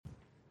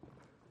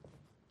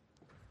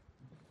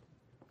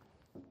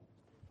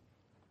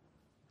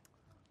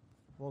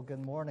Well,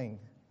 good morning.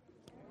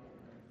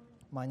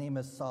 My name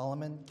is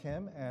Solomon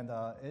Kim, and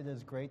it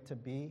is great to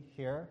be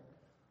here.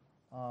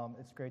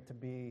 It's great to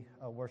be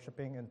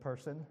worshiping in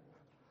person,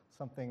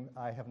 something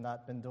I have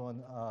not been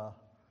doing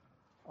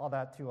all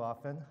that too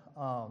often.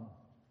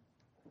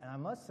 And I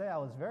must say, I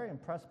was very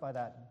impressed by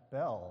that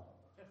bell,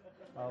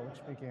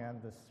 which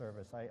began this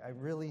service. I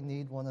really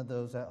need one of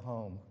those at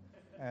home.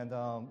 And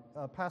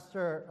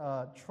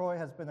Pastor Troy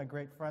has been a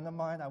great friend of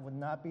mine. I would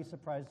not be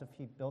surprised if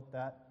he built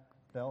that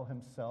bell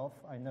himself.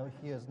 I know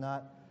he is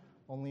not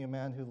only a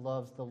man who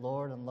loves the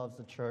Lord and loves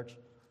the church,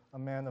 a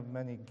man of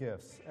many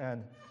gifts.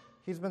 And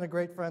he's been a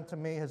great friend to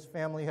me. His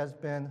family has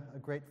been a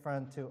great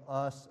friend to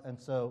us. And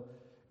so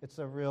it's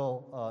a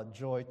real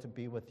joy to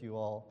be with you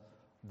all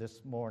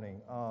this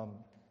morning.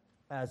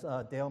 As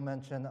Dale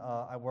mentioned,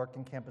 I work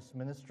in campus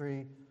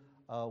ministry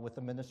with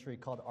a ministry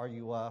called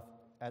RUF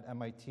at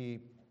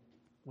MIT,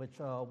 which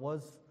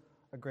was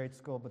a great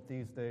school, but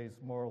these days,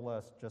 more or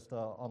less, just an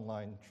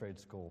online trade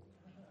school.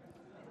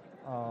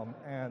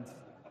 And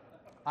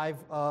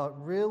I've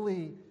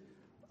really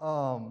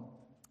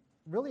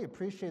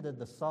appreciated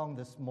the song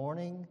this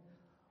morning.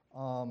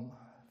 I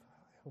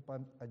hope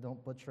I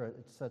don't butcher it.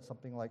 It said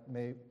something like,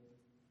 may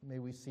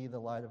we see the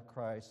light of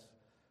Christ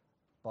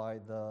by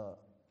the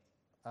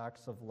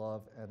acts of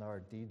love and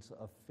our deeds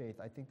of faith.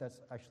 I think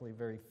that's actually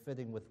very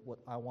fitting with what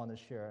I want to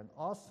share. And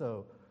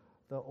also,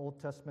 the Old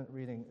Testament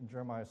reading in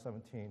Jeremiah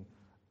 17.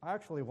 I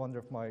actually wonder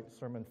if my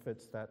sermon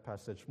fits that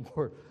passage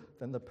more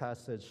than the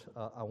passage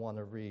I want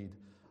to read,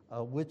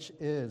 which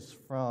is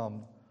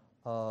from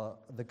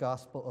the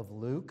Gospel of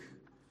Luke,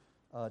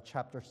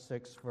 chapter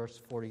 6, verse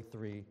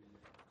 43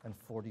 and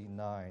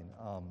 49,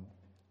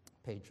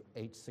 page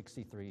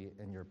 863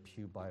 in your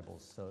pew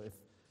Bibles. So if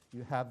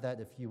you have that,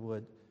 if you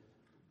would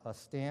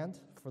stand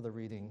for the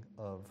reading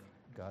of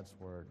God's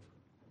Word.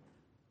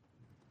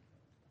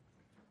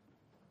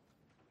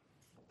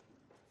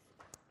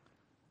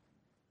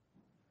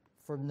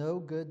 For no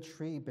good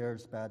tree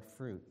bears bad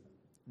fruit,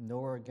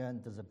 nor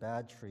again does a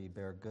bad tree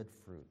bear good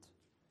fruit.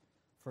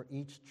 For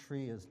each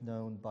tree is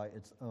known by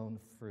its own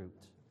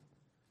fruit.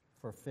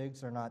 For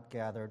figs are not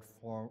gathered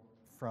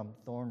from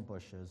thorn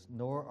bushes,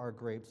 nor are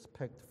grapes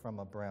picked from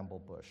a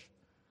bramble bush.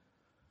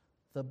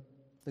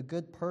 The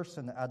good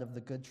person out of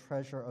the good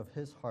treasure of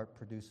his heart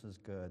produces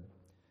good,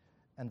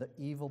 and the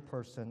evil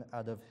person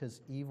out of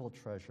his evil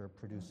treasure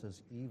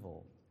produces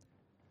evil.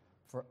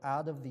 For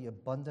out of the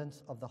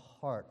abundance of the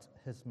heart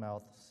his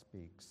mouth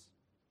speaks.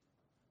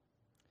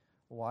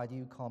 Why do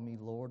you call me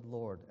Lord,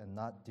 Lord, and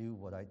not do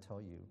what I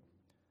tell you?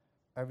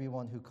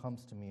 Everyone who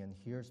comes to me and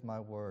hears my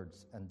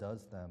words and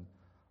does them,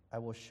 I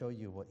will show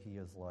you what he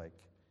is like.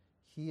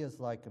 He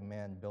is like a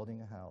man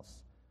building a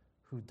house,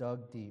 who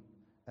dug deep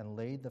and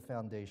laid the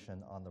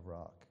foundation on the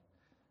rock.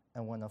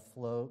 And when a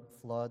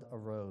flood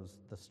arose,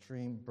 the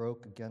stream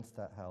broke against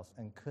that house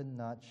and could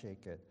not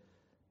shake it,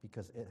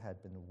 because it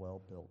had been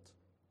well built.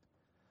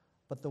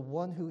 But the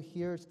one who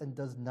hears and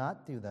does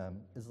not do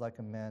them is like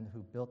a man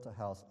who built a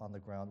house on the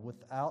ground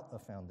without a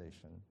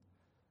foundation.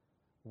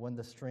 When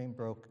the stream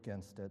broke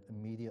against it,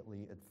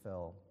 immediately it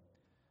fell,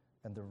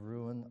 and the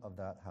ruin of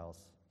that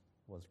house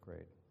was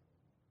great.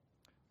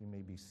 You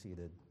may be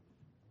seated.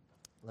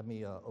 Let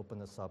me open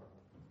this up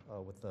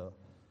with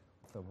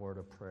the word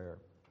of prayer.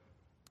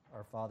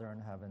 Our Father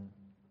in heaven,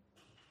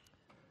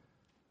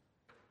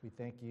 we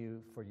thank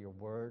you for your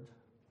word,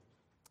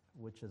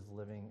 which is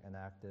living and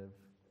active,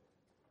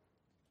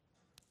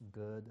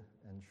 good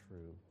and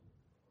true.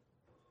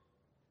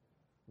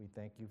 We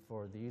thank you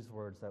for these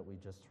words that we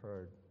just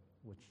heard,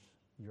 which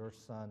your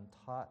Son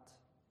taught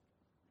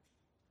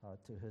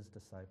to his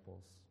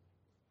disciples.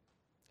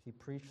 He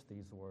preached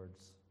these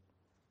words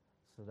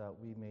so that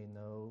we may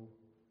know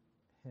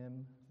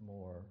him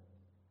more,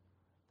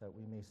 that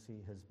we may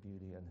see his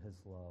beauty and his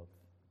love.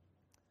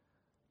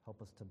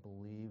 Help us to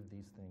believe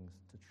these things,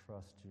 to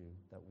trust you,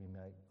 that we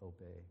might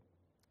obey.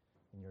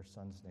 In your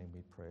Son's name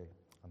we pray.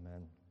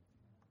 Amen.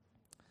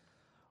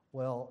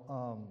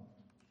 Well,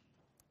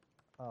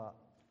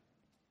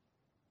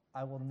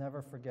 I will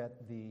never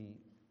forget the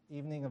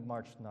evening of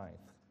March 9th.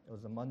 It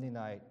was a Monday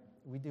night.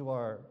 We do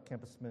our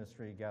campus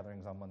ministry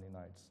gatherings on Monday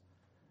nights.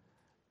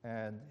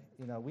 And,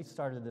 we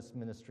started this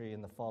ministry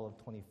in the fall of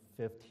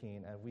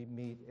 2015, and we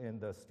meet in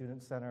the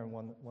student center in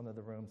one of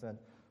the rooms. And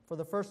for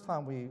the first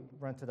time, we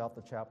rented out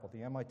the chapel.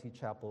 The MIT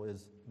chapel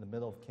is in the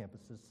middle of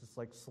campus. It's just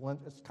like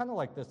it's kind of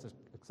like this,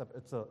 except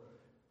it's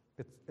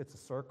a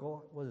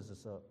circle. What is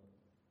this, a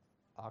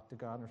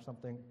octagon or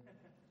something?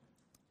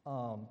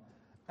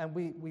 And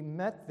we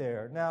met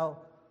there. Now,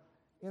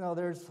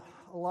 there's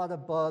a lot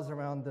of buzz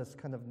around this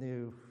kind of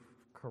new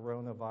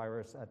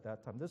coronavirus at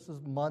that time. This is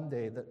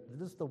Monday.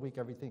 This is the week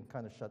everything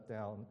kind of shut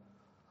down.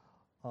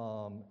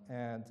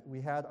 And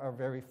we had our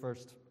very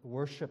first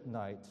worship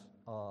night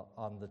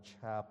on the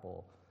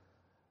chapel.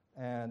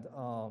 And,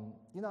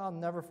 I'll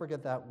never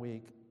forget that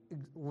week.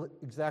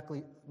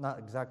 Not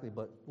exactly,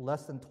 but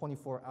less than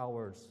 24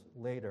 hours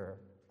later,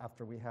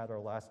 after we had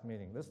our last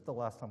meeting. This is the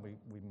last time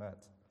we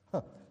met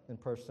in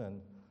person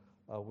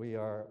We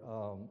are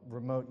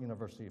remote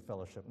university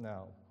fellowship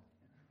now.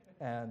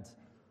 And,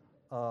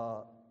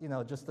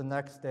 just the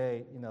next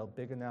day,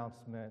 big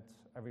announcement,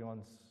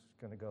 everyone's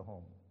going to go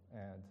home.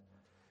 And,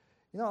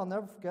 I'll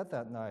never forget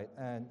that night.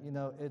 And,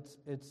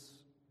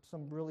 it's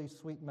some really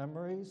sweet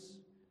memories.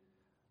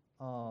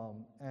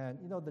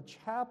 The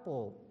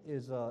chapel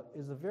is a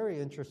very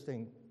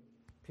interesting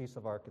piece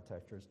of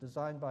architecture. It's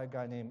designed by a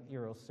guy named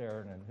Eero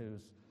Saarinen,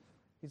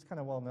 he's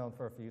kind of well known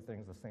for a few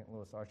things, the St.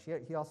 Louis Arch.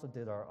 He also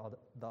did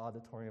the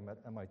auditorium at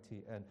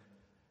MIT. And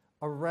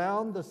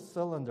around the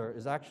cylinder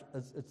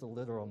it's a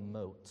literal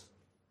moat.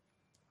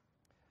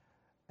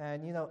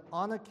 And,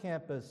 on a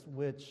campus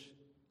which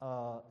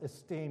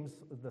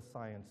esteems the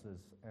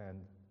sciences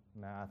and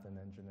math and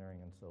engineering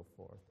and so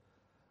forth,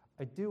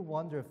 I do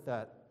wonder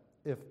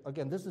if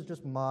again, this is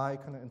just my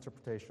kind of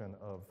interpretation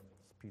of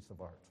this piece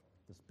of art,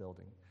 this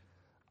building.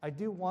 I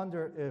do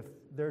wonder if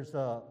there's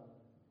a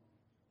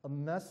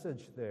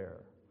message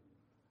there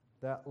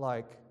that,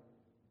 like,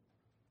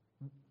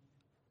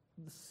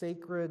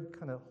 sacred,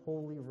 kind of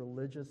holy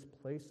religious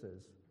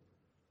places,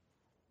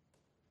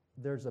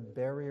 there's a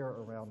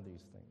barrier around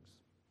these things.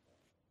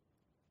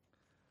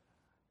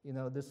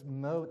 This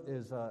moat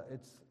is,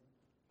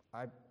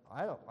 I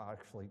don't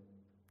actually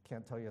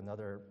can't tell you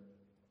another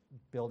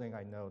building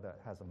I know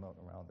that has a moat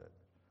around it.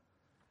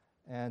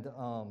 And,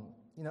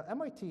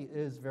 MIT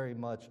is very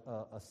much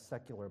a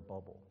secular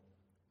bubble.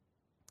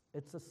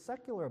 It's a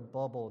secular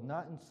bubble,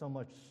 not in so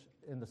much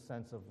in the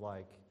sense of,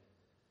 like,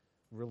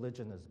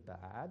 religion is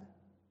bad,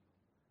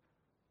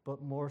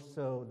 but more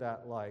so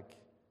that, like,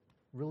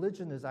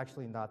 religion is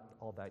actually not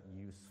all that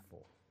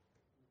useful.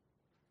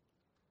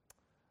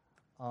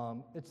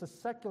 It's a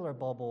secular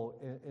bubble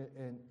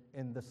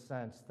in the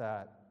sense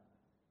that,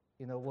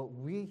 what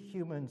we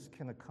humans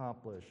can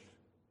accomplish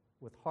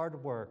with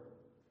hard work,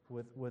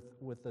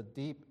 with a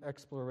deep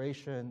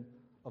exploration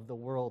of the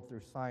world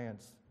through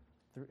science,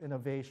 through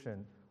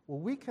innovation, what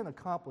we can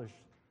accomplish,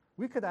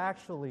 we could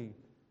actually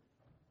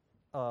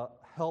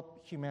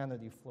help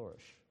humanity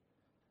flourish.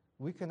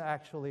 We can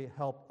actually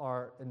help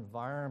our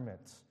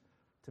environment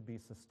to be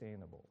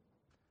sustainable.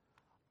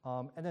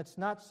 And it's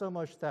not so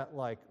much that,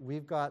 like,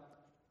 we've got,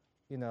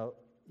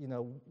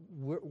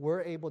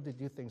 we're able to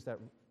do things that,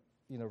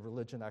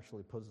 religion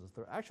actually poses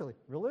through. Actually,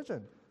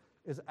 religion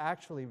is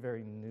actually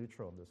very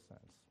neutral in this sense.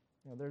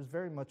 There's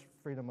very much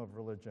freedom of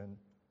religion,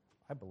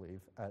 I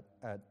believe,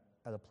 at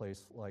a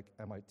place like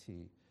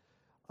MIT.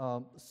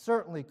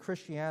 Certainly,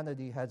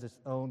 Christianity has its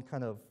own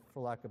kind of,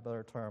 for lack of a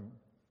better term,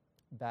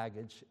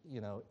 baggage,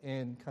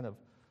 in kind of,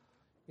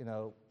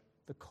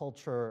 the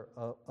culture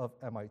of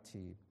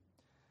MIT.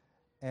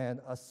 And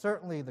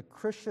certainly the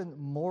Christian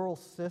moral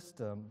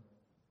system,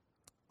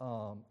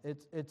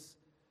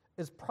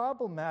 it's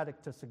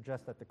problematic to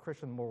suggest that the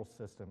Christian moral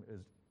system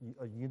is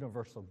a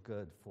universal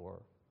good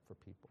for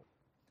people.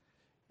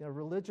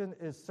 Religion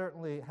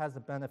certainly has the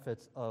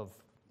benefits of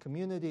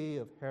community,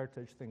 of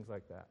heritage, things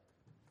like that.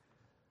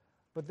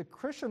 But the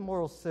Christian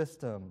moral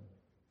system,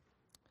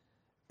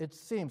 it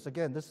seems,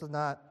 again, this is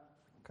not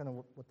kind of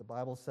what the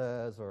Bible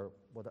says or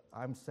what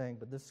I'm saying,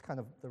 but this is kind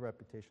of the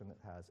reputation it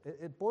has.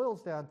 It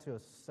boils down to a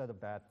set of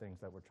bad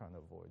things that we're trying to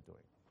avoid doing.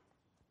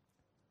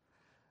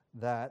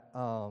 That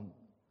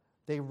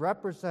they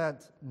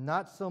represent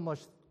not so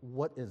much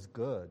what is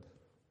good,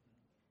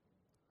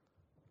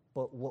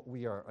 but what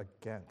we are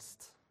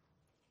against.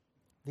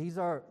 These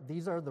are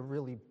the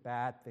really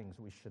bad things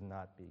we should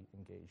not be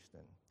engaged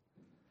in.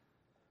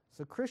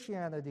 So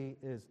Christianity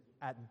is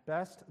at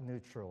best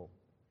neutral.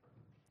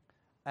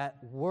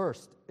 At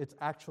worst, it's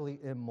actually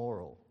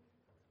immoral,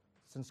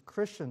 since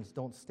Christians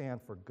don't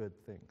stand for good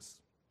things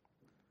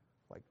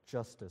like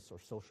justice or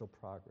social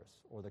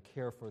progress or the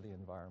care for the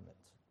environment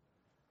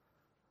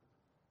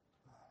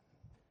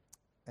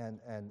and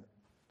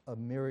a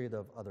myriad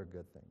of other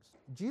good things.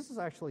 Jesus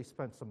actually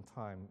spent some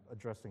time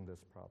addressing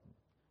this problem.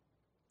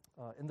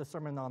 In the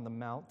Sermon on the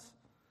Mount,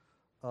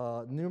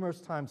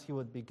 numerous times he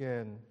would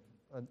begin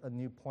a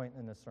new point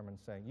in his sermon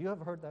saying, "You have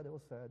heard that it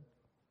was said,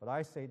 but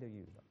I say to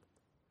you."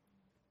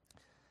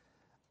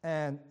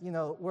 And,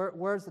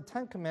 whereas the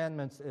 10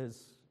 Commandments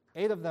is,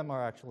 8 of them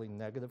are actually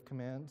negative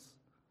commands,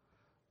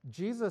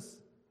 Jesus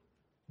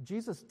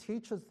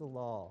teaches the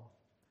law,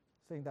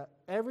 saying that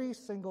every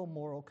single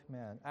moral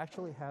command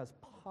actually has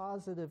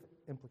positive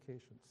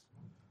implications.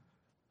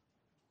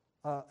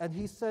 And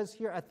he says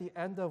here at the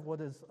end of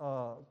what is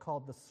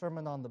called the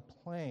Sermon on the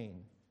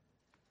Plain,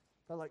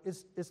 that, like,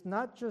 it's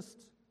not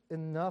just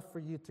enough for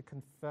you to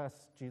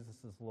confess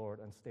Jesus is Lord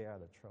and stay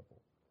out of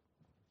trouble.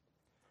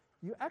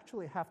 You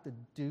actually have to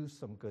do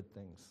some good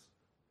things.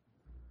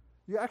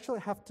 You actually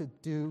have to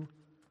do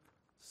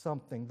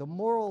something. The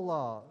moral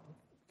law,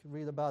 you can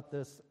read about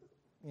this,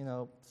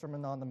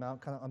 Sermon on the Mount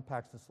kind of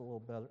unpacks this a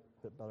little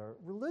bit better.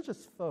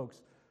 Religious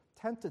folks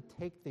tend to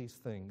take these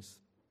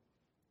things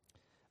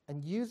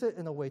and use it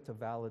in a way to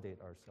validate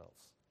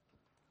ourselves.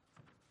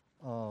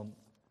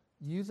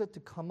 Use it to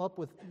come up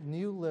with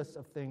new lists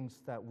of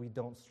things that we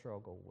don't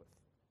struggle with.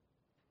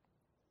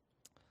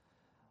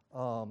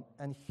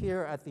 And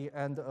here at the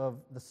end of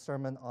the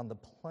Sermon on the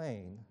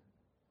Plain,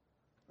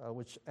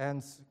 which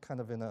ends kind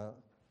of in a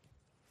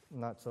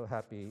not so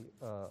happy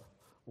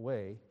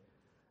way,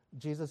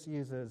 Jesus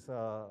uses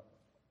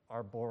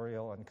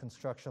arboreal and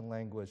construction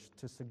language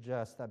to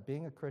suggest that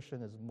being a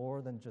Christian is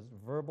more than just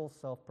verbal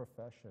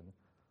self-profession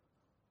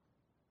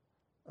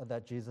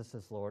that Jesus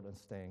is Lord and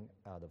staying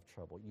out of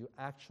trouble. You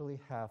actually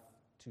have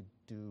to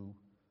do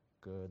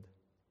good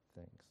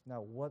things.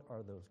 Now, what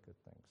are those good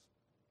things?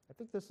 I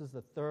think this is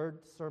the third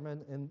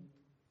sermon in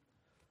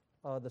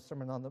the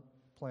Sermon on the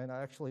Plain.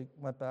 I actually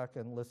went back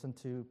and listened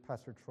to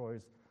Pastor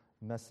Troy's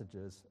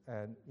messages,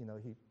 and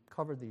he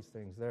covered these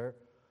things. They're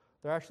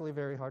actually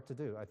very hard to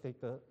do. I think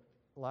the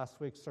last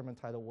week's sermon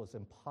title was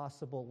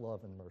Impossible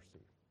Love and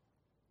Mercy.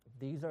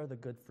 These are the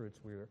good fruits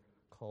we're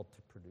called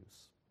to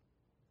produce.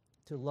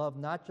 To love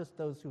not just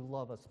those who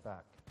love us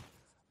back,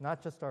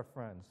 not just our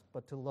friends,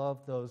 but to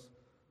love those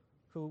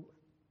who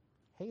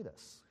hate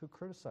us, who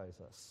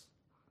criticize us.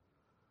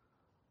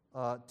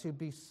 To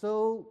be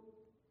so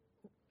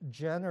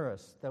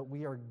generous that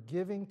we are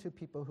giving to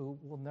people who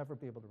will never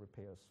be able to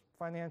repay us,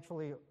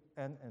 financially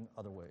and in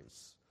other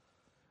ways.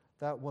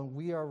 That when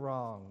we are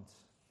wronged,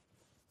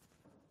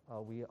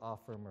 we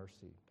offer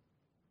mercy.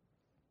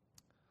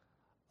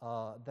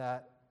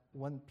 That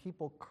when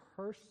people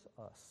curse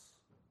us,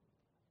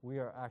 we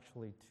are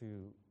actually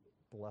to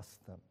bless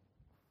them.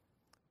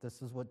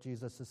 This is what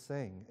Jesus is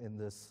saying in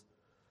this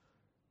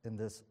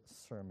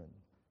sermon.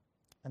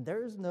 And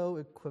there is no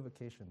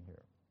equivocation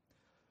here.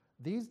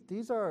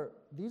 These are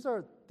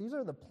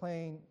the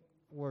plain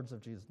words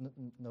of Jesus.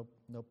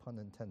 No pun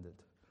intended.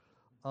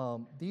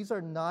 These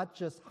are not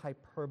just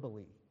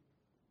hyperbole.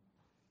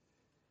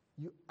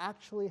 You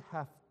actually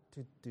have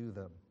to do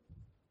them.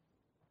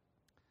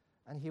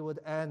 And he would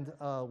end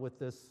with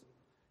this.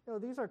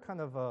 These are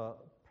kind of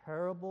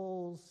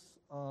parables,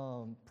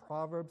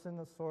 proverbs in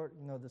the sort.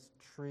 This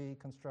tree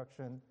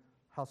construction,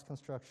 house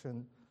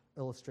construction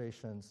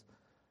illustrations.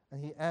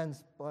 And he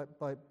ends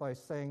by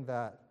saying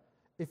that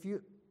if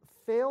you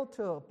fail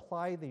to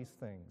apply these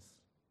things,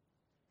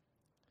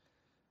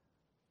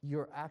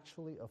 you're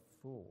actually a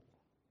fool,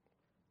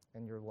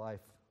 and your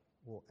life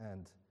will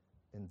end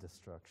in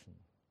destruction.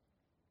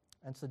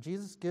 And so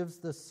Jesus gives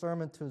this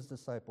sermon to his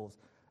disciples,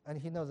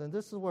 and he knows, and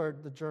this is where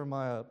the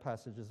Jeremiah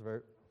passage is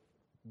very,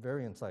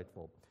 very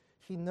insightful.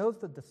 He knows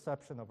the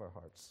deception of our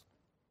hearts,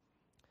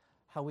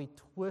 how we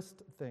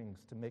twist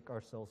things to make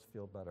ourselves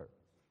feel better,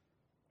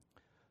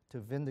 to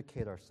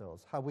vindicate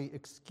ourselves, how we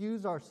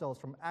excuse ourselves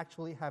from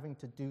actually having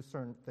to do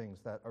certain things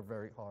that are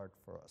very hard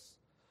for us,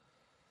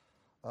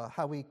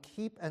 how we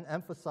keep and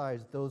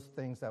emphasize those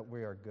things that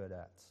we are good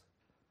at,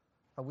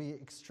 how we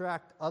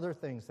extract other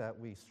things that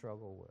we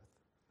struggle with.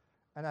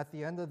 And at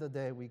the end of the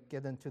day, we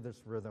get into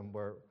this rhythm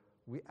where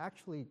we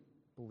actually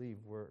believe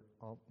we're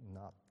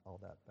not all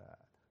that bad.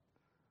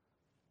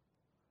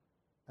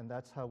 And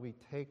that's how we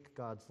take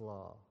God's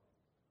law,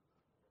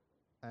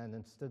 and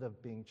instead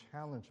of being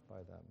challenged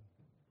by them,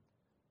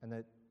 and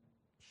it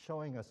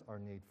showing us our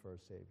need for a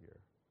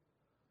Savior,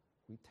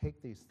 we take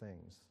these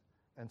things.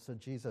 And so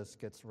Jesus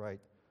gets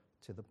right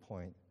to the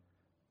point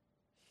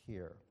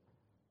here.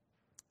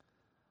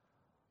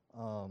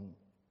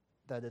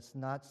 That it's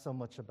not so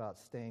much about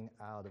staying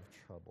out of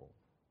trouble.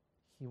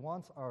 He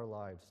wants our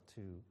lives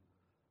to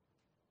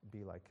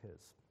be like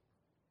his.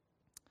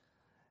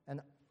 And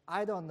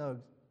I don't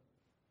know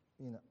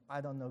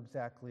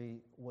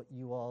exactly what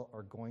you all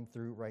are going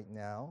through right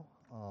now.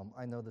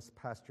 I know this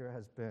past year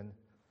has been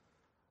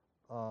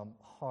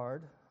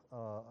hard,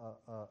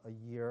 a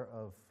year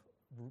of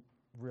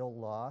real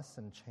loss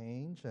and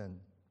change, and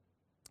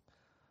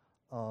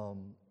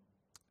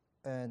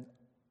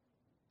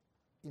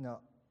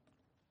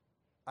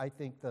I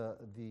think the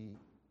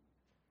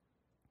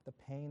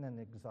pain and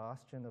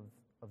exhaustion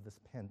of this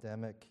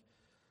pandemic,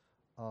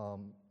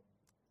 and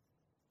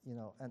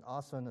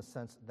also in a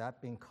sense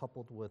that being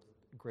coupled with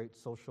great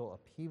social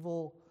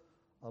upheaval,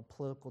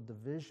 political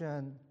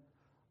division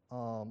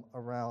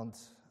around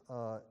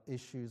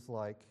issues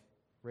like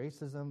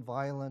racism,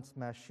 violence,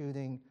 mass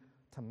shooting,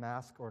 to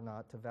mask or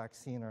not, to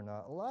vaccine or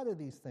not. A lot of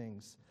these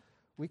things,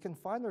 we can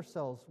find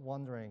ourselves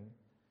wondering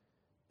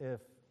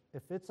if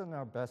it's in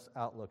our best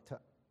outlook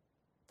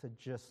to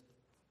just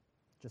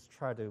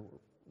try to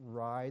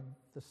ride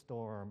the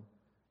storm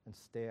and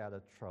stay out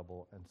of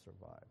trouble and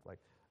survive. Like,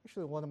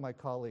 actually, one of my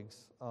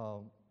colleagues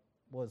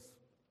was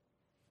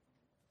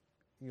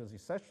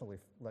essentially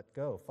let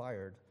go,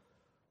 fired,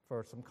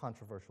 for some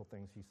controversial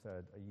things he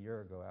said a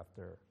year ago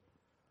after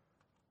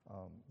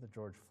the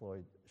George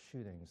Floyd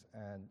shootings,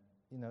 and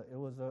it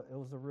was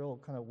a real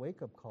kind of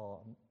wake-up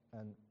call,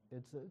 and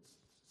it's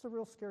a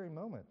real scary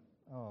moment.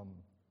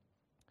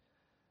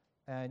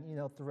 And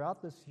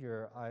throughout this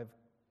year, I've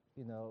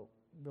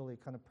really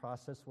kind of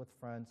processed with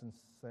friends and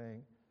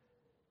saying,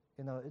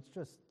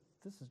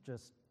 this is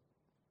just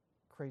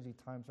crazy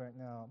times right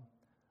now.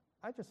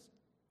 I just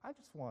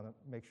want to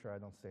make sure I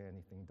don't say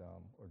anything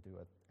dumb or do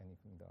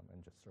anything dumb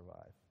and just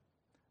survive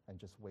and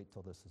just wait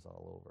till this is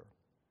all over.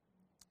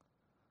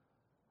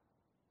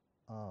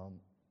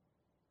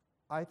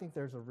 I think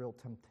there's a real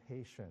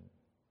temptation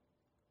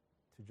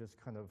to just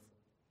kind of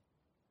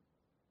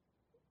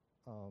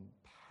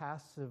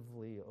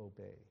passively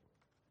obey.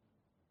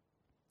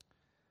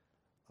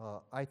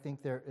 I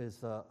think there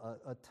is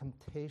a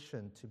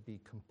temptation to be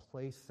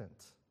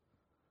complacent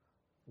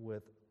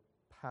with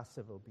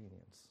passive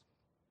obedience.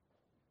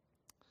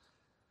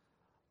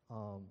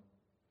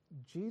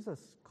 Jesus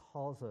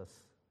calls us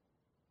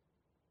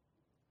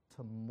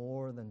to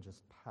more than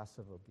just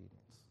passive obedience.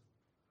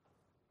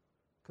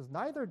 Because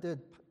neither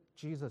did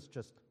Jesus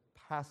just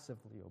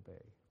passively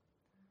obey.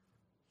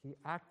 He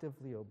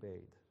actively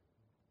obeyed.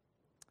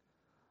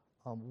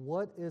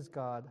 What is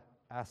God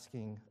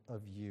asking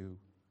of you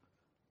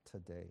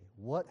today?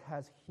 What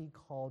has He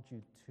called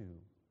you to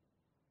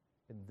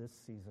in this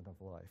season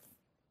of life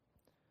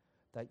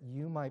that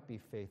you might be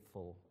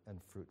faithful and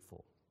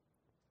fruitful?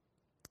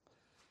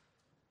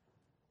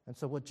 And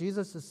so what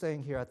Jesus is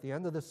saying here at the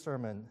end of the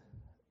sermon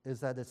is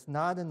that it's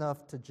not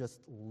enough to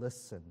just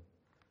listen.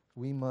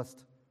 We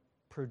must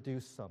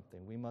produce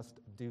something. We must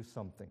do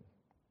something.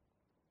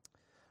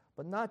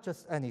 But not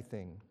just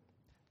anything.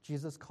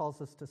 Jesus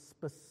calls us to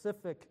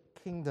specific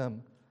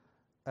kingdom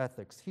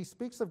ethics. He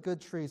speaks of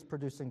good trees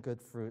producing good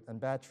fruit and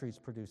bad trees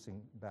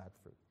producing bad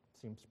fruit.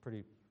 Seems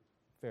pretty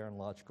fair and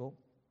logical.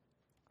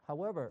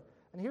 However,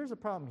 and here's the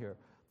problem here,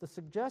 the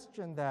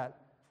suggestion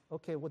that,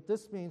 okay, what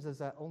this means is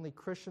that only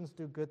Christians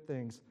do good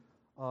things,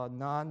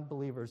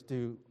 non-believers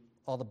do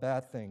all the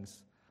bad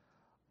things,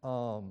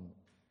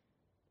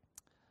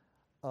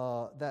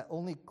 that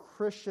only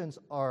Christians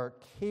are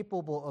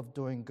capable of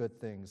doing good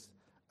things.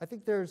 I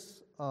think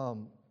there's,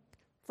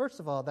 first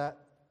of all, that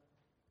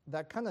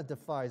kind of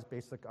defies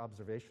basic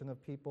observation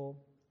of people.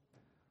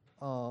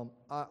 I'm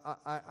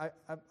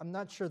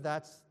not sure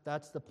that's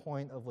the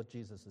point of what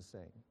Jesus is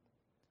saying.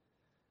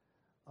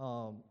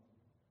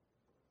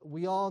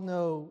 We all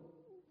know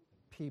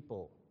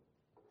people,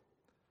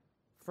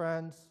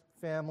 friends,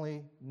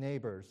 family,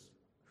 neighbors,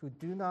 who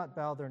do not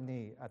bow their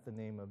knee at the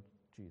name of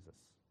Jesus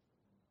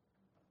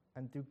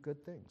and do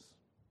good things.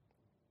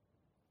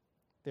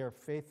 They are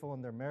faithful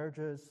in their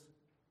marriages.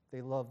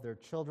 They love their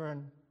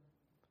children.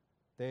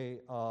 They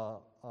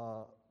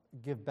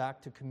give back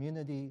to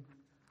community.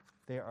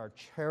 They are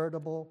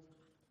charitable.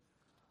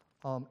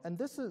 And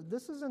this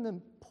is an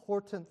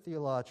important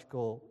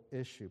theological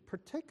issue,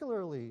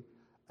 particularly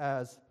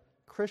as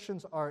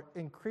Christians are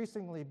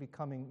increasingly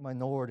becoming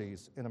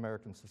minorities in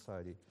American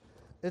society.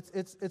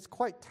 It's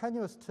quite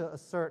tenuous to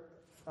assert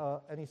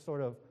any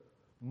sort of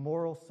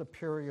moral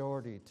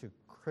superiority to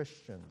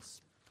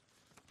Christians.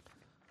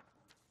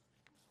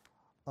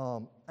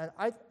 And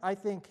I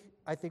think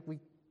we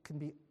can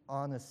be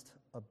honest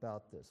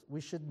about this.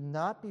 We should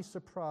not be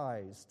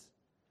surprised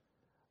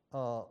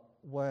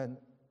when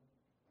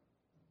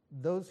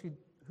those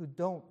who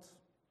don't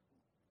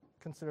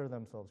consider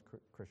themselves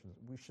Christians,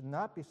 we should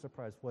not be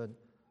surprised when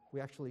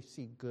we actually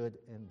see good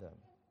in them.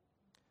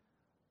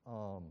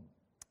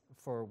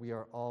 For we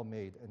are all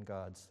made in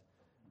God's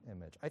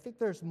image. I think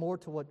there's more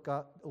to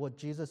what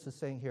Jesus is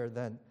saying here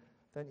than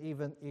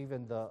even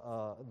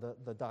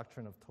the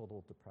doctrine of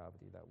total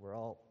depravity, that we're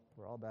all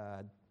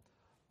bad.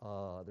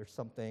 There's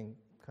something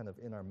kind of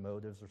in our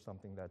motives or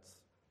something that's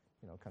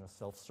kind of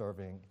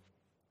self-serving.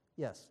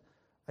 Yes,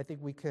 I think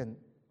we can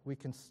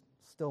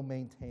still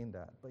maintain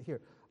that. But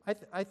here,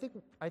 I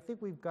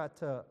think we've got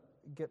to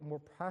get more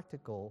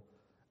practical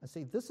and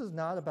say this is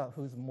not about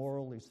who's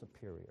morally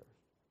superior.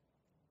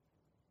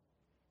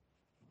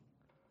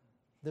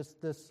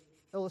 This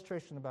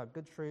illustration about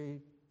good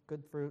tree,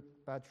 good fruit,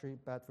 bad tree,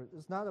 bad fruit,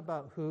 is not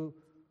about who,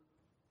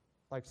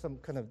 like some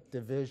kind of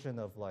division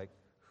of like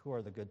who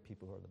are the good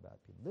people, who are the bad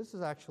people. This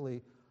is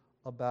actually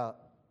about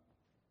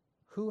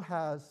who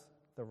has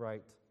the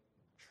right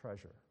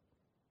treasure.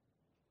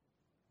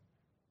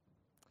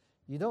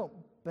 You don't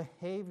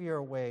behave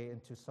your way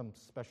into some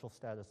special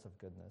status of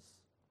goodness.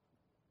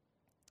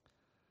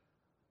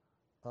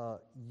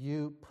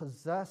 You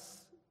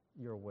possess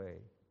your way.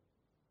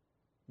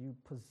 You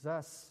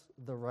possess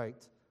the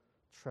right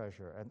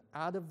treasure. And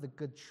out of the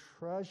good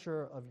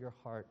treasure of your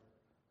heart,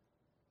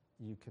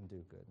 you can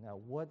do good. Now,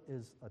 what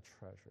is a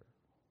treasure?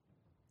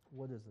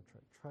 What is a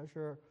treasure?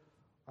 Treasure,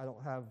 I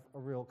don't have a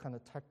real kind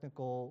of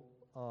technical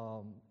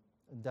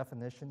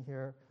definition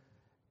here.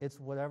 It's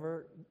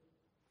whatever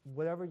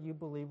you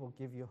believe will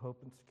give you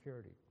hope and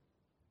security.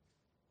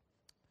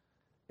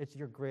 It's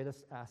your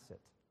greatest asset.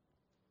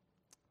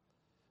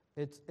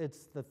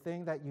 It's the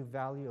thing that you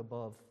value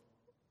above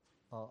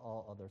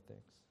all other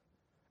things.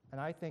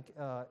 And I think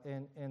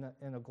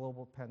in a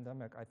global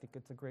pandemic, I think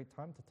it's a great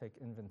time to take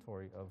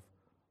inventory of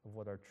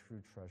what our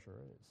true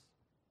treasure is.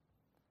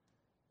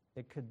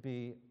 It could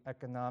be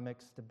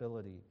economic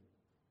stability.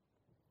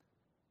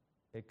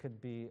 It could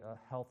be a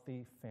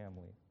healthy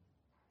family.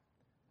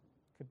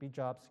 It could be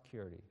job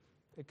security.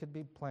 It could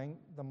be playing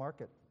the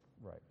market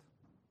right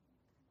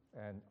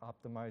and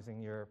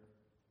optimizing your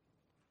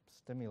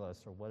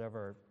stimulus or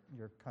whatever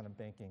you're kind of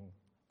banking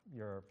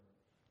your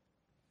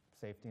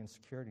safety and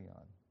security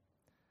on.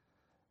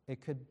 It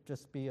could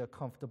just be a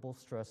comfortable,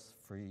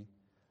 stress-free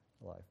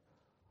life.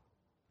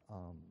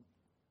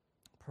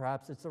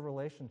 Perhaps it's a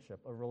relationship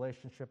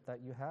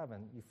that you have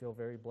and you feel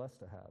very blessed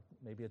to have.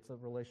 Maybe it's a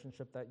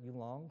relationship that you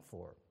long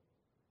for.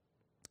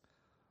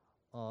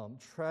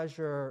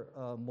 Treasure,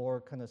 more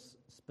kind of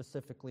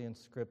specifically in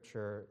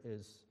Scripture,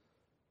 is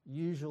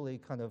usually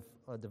kind of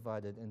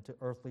divided into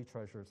earthly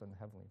treasures and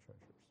heavenly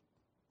treasures.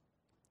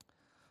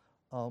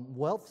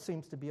 Wealth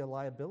seems to be a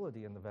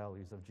liability in the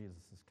values of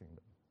Jesus'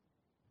 kingdom.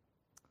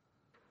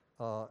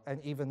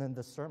 And even in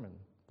this sermon,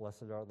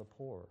 blessed are the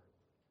poor.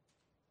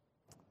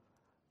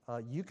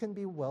 You can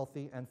be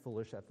wealthy and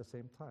foolish at the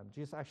same time.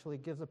 Jesus actually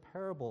gives a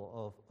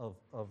parable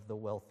of the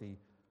wealthy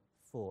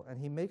fool. And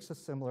he makes a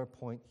similar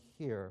point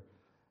here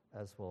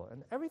as well.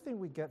 And everything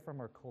we get from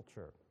our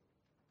culture,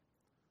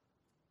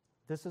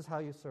 this is how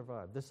you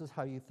survive. This is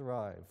how you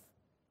thrive.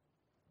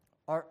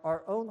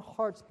 Our own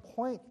hearts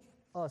point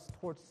us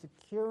towards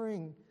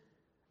securing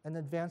and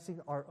advancing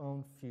our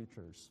own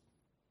futures.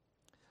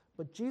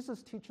 But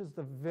Jesus teaches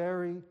the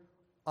very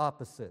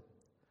opposite,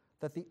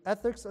 that the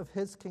ethics of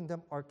his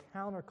kingdom are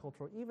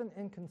countercultural, even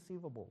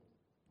inconceivable,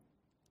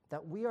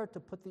 that we are to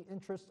put the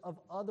interests of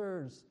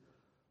others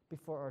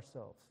before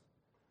ourselves,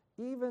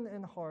 even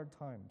in hard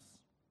times.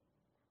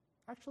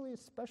 Actually,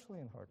 especially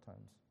in hard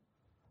times,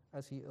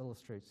 as he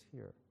illustrates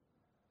here.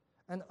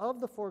 And of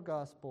the four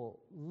Gospels,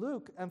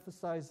 Luke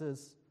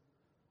emphasizes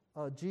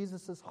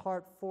Jesus'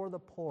 heart for the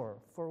poor,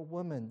 for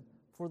women,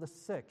 for the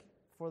sick,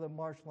 for the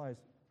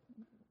marginalized,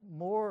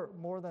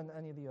 more than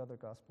any of the other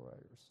Gospel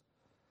writers.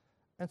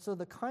 And so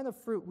the kind of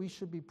fruit we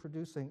should be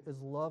producing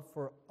is love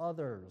for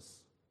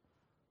others,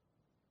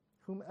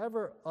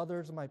 whomever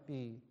others might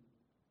be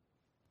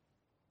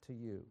to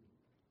you.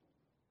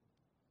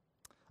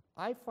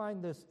 I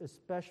find this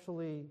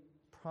especially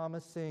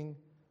promising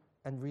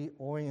and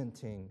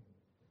reorienting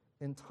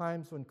in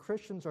times when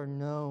Christians are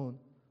known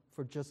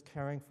for just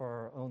caring for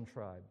our own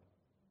tribe,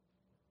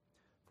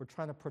 for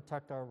trying to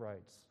protect our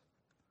rights,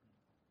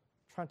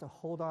 trying to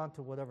hold on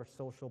to whatever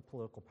social,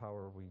 political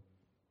power we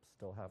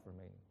still have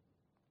remaining.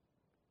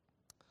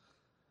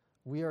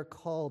 We are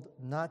called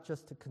not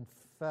just to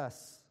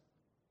confess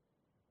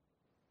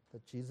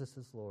that Jesus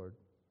is Lord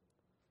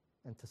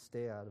and to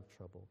stay out of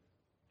trouble.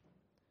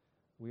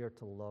 We are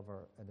to love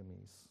our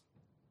enemies,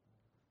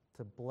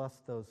 to bless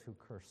those who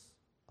curse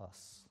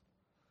us,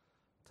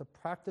 to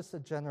practice a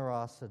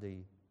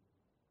generosity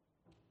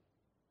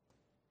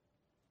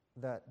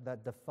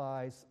that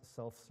defies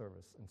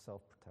self-service and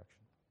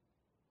self-protection,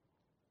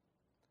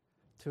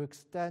 to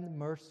extend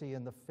mercy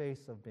in the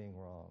face of being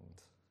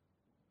wronged.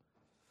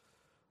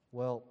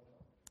 Well,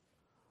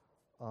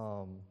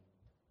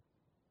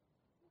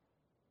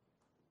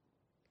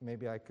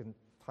 maybe I can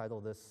title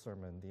this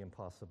sermon "The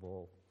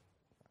Impossible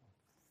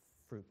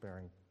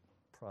Fruit-Bearing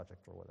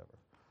Project" or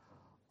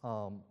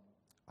whatever.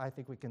 I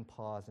think we can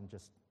pause and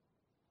just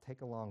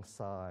take a long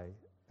sigh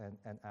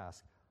and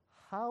ask,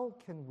 how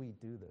can we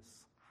do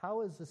this?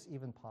 How is this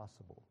even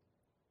possible?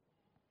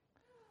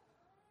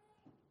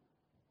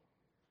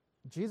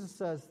 Jesus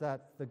says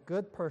that the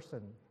good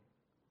person,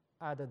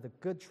 out of the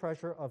good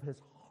treasure of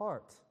his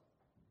heart,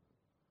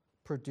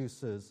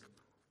 produces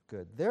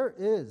good. There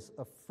is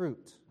a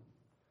fruit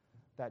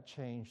that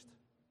changed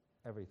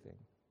everything.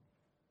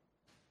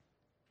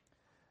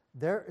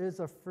 There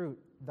is a fruit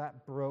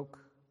that broke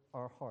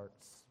our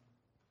hearts,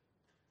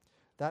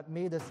 that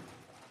made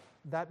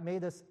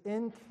us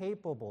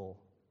incapable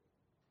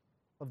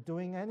of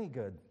doing any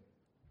good.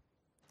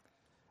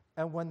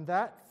 And when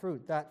that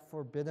fruit, that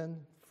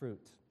forbidden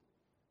fruit,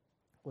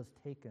 was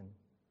taken,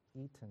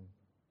 eaten,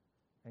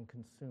 and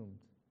consumed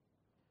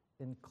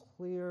in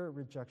clear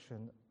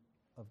rejection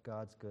of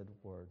God's good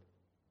word,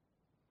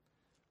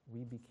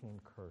 we became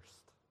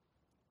cursed.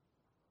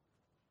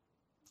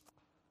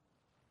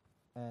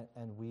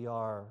 And we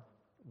are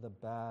the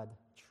bad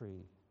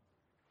tree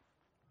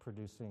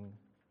producing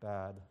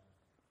bad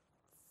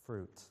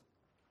fruit.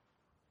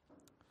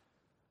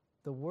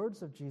 The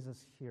words of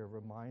Jesus here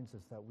reminds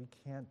us that we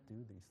can't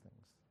do these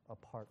things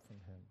apart from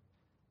him.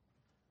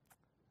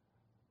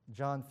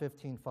 John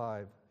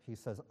 15:5, he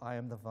says, "I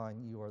am the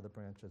vine, you are the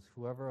branches.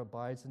 Whoever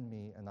abides in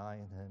me and I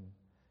in him,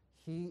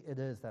 he it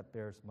is that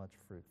bears much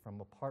fruit. From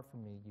apart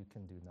from me, you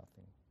can do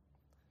nothing."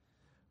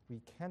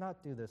 We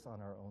cannot do this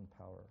on our own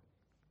power.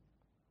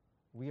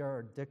 We are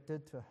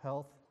addicted to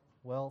health,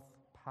 wealth,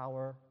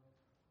 power.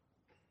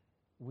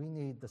 We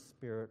need the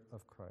Spirit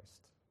of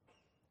Christ.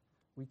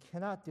 We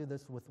cannot do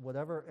this with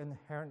whatever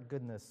inherent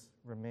goodness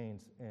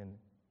remains in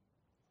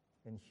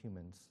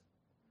humans.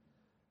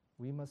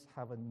 We must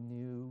have a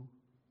new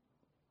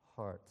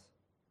heart.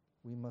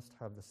 We must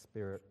have the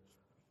Spirit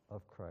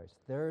of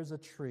Christ. There is a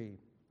tree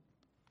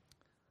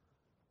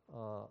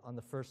on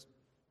the first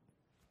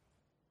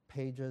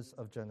pages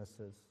of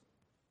Genesis,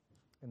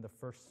 in the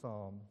first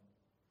Psalm,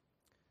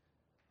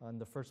 on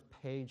the first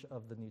page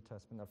of the New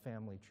Testament, a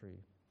family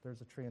tree.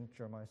 There's a tree in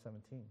Jeremiah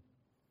 17.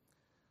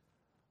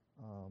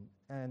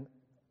 And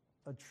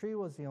a tree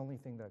was the only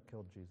thing that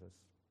killed Jesus.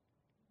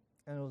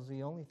 And it was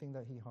the only thing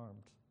that he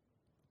harmed.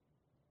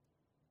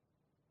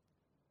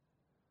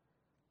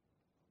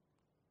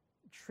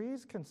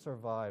 Trees can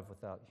survive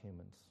without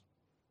humans.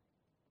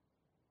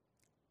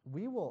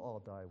 We will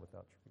all die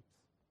without trees.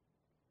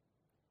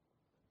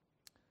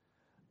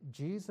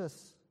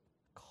 Jesus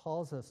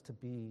calls us to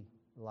be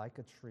like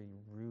a tree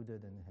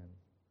rooted in him,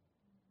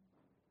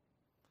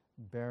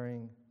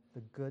 bearing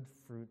the good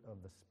fruit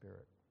of the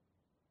Spirit.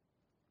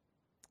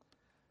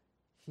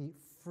 He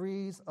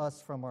frees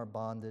us from our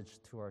bondage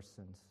to our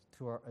sins,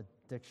 to our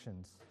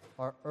addictions,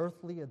 our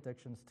earthly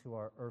addictions to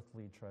our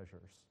earthly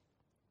treasures.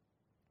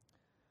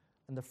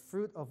 And the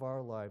fruit of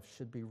our life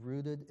should be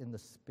rooted in the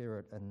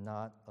Spirit and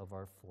not of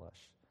our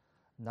flesh,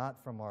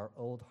 not from our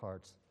old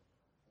hearts,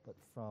 but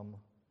from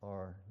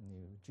our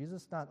new.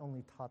 Jesus not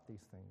only taught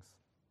these things,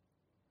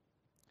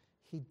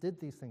 he did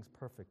these things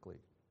perfectly.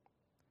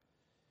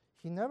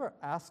 He never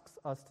asks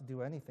us to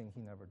do anything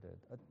he never did.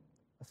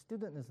 A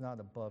student is not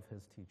above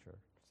his teacher.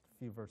 Just a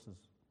few verses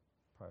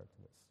prior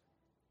to this.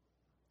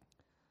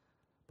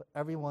 But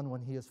everyone,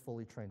 when he is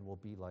fully trained, will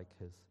be like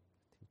his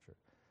teacher.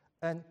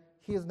 And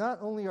he is not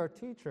only our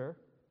teacher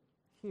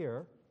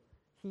here,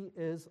 he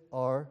is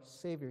our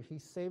Savior. He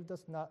saved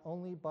us not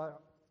only by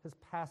his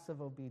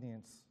passive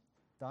obedience,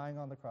 dying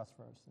on the cross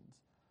for our sins,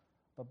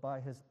 but by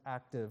his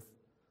active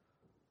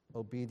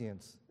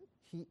obedience.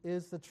 He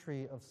is the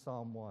tree of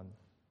Psalm 1,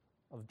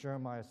 of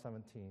Jeremiah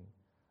 17,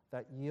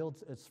 that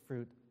yields its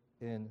fruit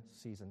in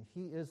season.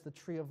 He is the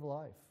tree of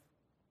life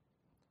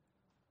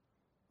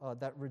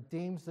that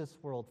redeems this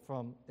world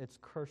from its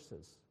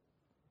curses,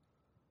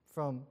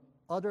 from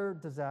utter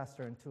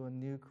disaster into a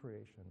new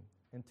creation,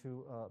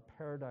 into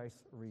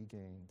paradise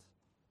regained.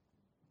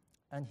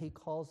 And he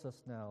calls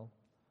us now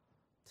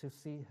to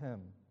see him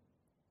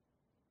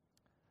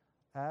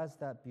as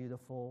that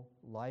beautiful,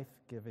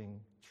 life-giving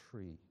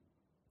tree,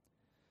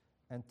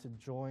 and to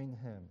join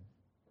him,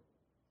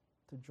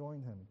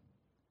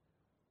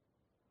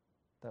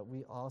 that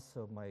we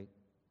also might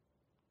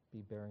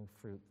be bearing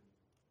fruit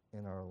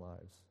in our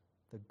lives,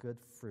 the good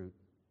fruit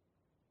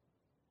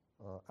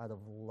out of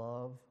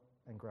love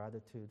and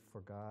gratitude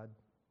for God,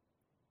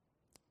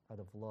 out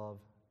of love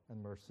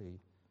and mercy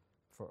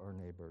for our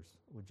neighbors.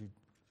 Would you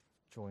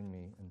join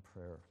me in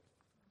prayer?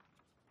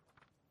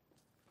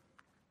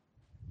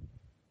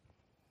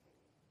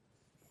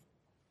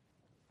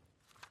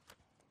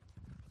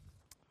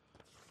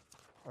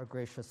 Our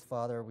gracious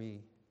Father, we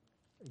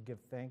give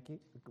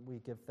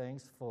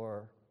thanks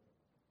for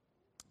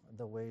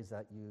the ways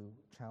that you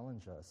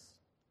challenge us.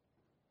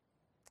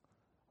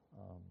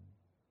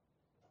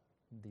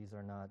 These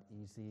are not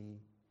easy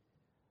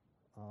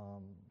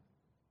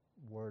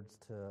words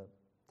to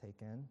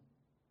take in.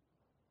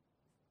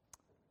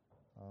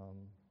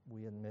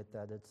 We admit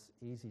that it's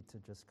easy to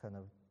just kind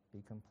of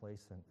be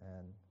complacent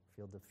and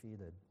feel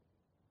defeated.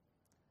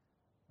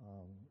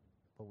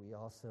 But we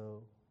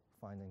also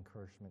find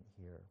encouragement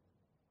here.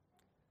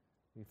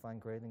 We find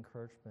great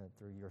encouragement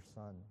through your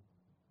Son,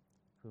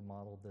 who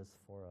modeled this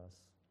for us,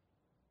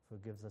 who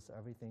gives us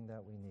everything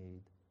that we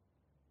need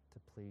to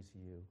please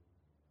you.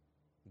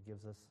 He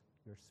gives us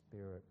your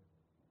Spirit.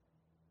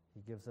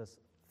 He gives us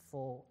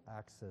full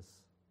access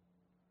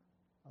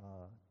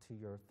to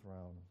your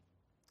throne.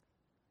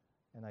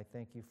 And I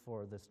thank you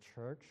for this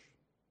church.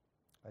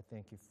 I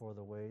thank you for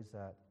the ways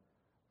that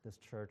this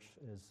church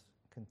is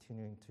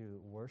continuing to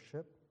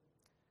worship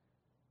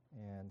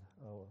and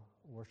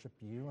worship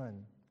you,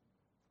 and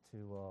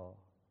to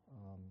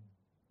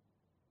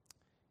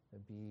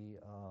be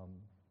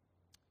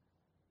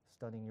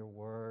studying your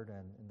word,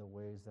 and in the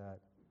ways that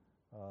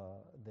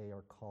they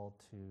are called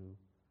to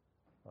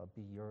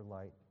be your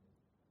light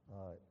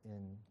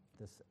in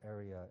this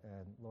area.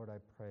 And Lord, I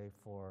pray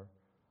for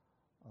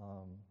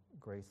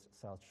Grace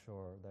South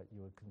Shore, that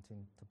you would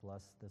continue to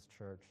bless this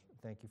church.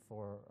 Thank you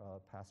for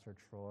Pastor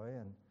Troy,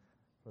 and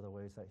for the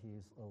ways that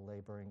he's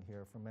laboring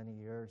here for many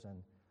years,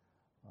 and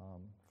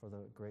for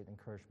the great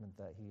encouragement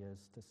that he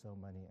is to so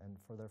many, and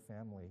for their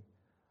family.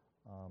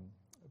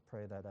 I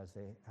pray that as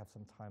they have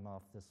some time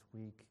off this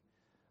week,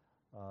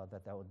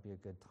 that would be a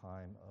good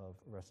time of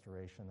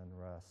restoration and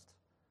rest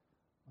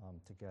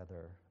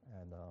together,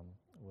 and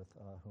with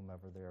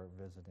whomever they're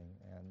visiting.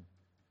 And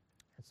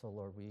so,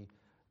 Lord, we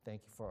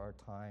thank you for our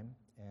time,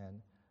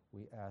 and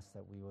we ask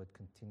that we would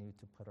continue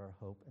to put our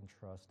hope and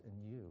trust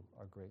in you,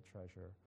 our great treasure.